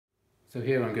So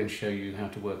here I'm going to show you how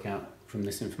to work out from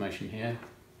this information here.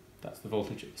 That's the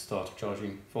voltage at the start of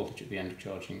charging, voltage at the end of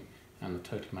charging, and the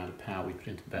total amount of power we put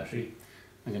into the battery.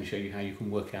 I'm going to show you how you can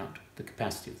work out the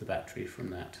capacity of the battery from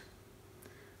that.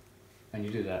 And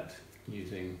you do that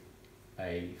using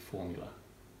a formula.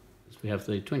 So we have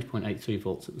the 20.83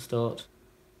 volts at the start.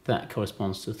 That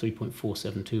corresponds to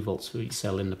 3.472 volts for each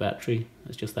cell in the battery.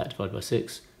 That's just that divided by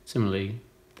 6. Similarly,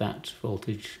 that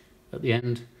voltage at the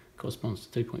end corresponds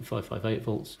to 3.558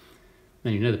 volts.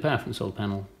 Then you know the power from the solar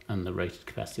panel and the rated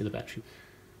capacity of the battery.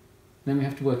 Then we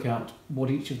have to work out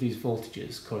what each of these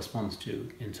voltages corresponds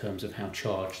to in terms of how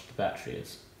charged the battery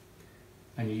is.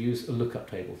 And you use a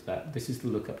lookup table for that. This is the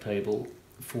lookup table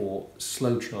for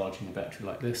slow charging a battery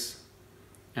like this,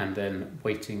 and then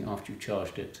waiting after you've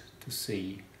charged it to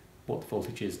see what the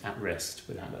voltage is at rest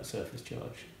without that surface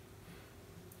charge.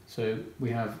 So we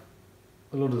have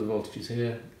a lot of the voltages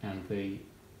here and the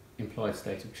implied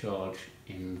state of charge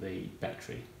in the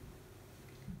battery.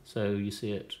 So you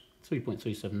see at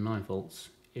 3.379 volts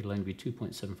it'll only be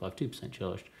 2.752%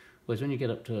 charged, whereas when you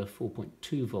get up to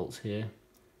 4.2 volts here,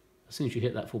 as soon as you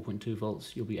hit that 4.2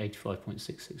 volts you'll be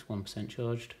 85.661%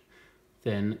 charged.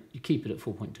 Then you keep it at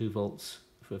 4.2 volts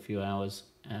for a few hours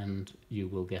and you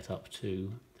will get up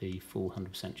to the full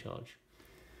 100% charge.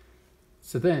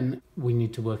 So then we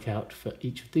need to work out for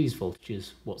each of these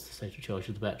voltages what's the state of charge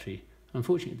of the battery.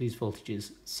 Unfortunately, these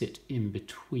voltages sit in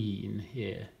between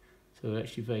here, so we're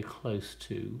actually very close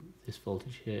to this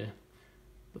voltage here,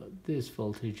 but this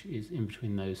voltage is in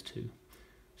between those two.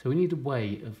 So we need a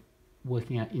way of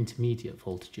working out intermediate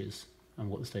voltages and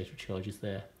what the state of charge is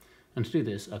there. And to do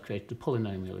this, I created a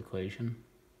polynomial equation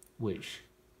which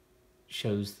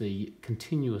shows the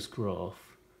continuous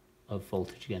graph of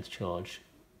voltage against charge.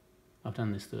 I've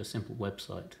done this through a simple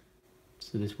website.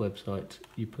 So this website,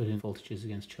 you put in voltages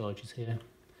against charges here,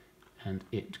 and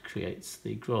it creates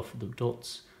the graph of the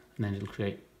dots, and then it'll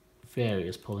create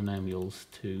various polynomials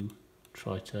to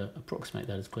try to approximate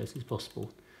that as closely as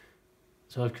possible.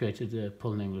 So I've created a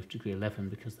polynomial of degree 11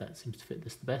 because that seems to fit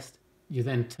this the best. You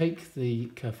then take the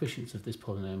coefficients of this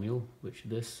polynomial, which are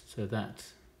this, so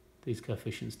that these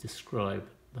coefficients describe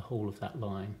the whole of that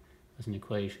line as an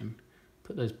equation,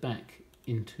 put those back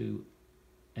into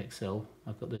Excel.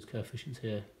 I've got those coefficients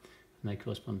here and they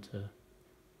correspond to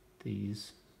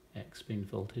these, x being the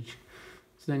voltage.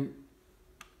 So then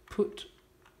put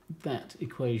that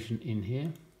equation in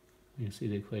here. You can see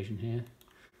the equation here.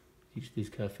 Each of these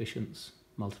coefficients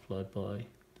multiplied by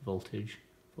the voltage,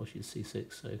 which is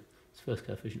C6. So it's the first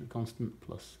coefficient a constant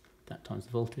plus that times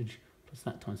the voltage plus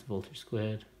that times the voltage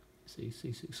squared. You see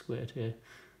C6 squared here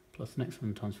plus the next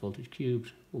one times voltage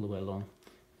cubed all the way along,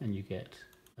 and you get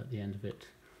at the end of it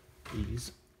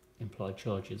these implied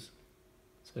charges.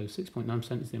 So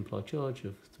 6.9% is the implied charge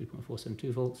of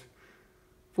 3.472 volts,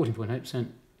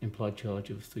 14.8% implied charge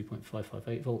of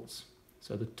 3.558 volts.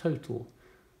 So the total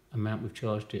amount we've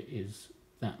charged it is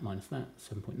that minus that,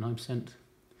 7.9%. To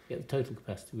get the total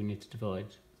capacity we need to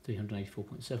divide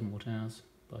 384.7 watt hours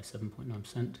by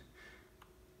 7.9%,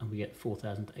 and we get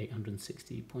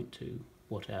 4,860.2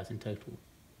 watt hours in total.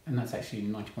 And that's actually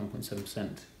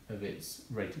 91.7% of its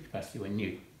rated capacity when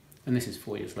new. And this is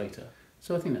 4 years later.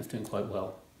 So I think that's doing quite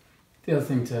well. The other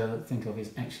thing to think of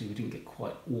is actually we didn't get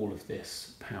quite all of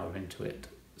this power into it.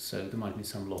 So there might have been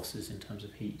some losses in terms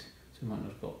of heat. So we might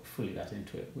not have got fully that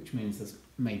into it, which means there's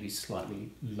maybe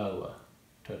slightly lower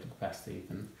total capacity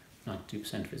than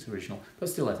 92% of its original. But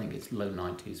still I think it's low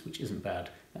 90s, which isn't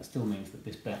bad. That still means that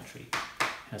this battery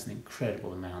has an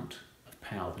incredible amount of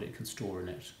power that it can store in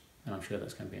it. And I'm sure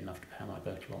that's going to be enough to power my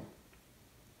boat along.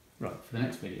 Right, for the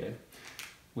next video,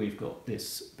 we've got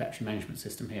this battery management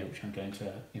system here which I'm going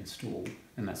to install,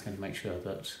 and that's going to make sure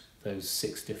that those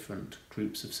 6 different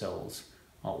groups of cells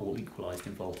are all equalised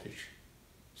in voltage.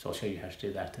 So I'll show you how to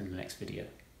do that in the next video.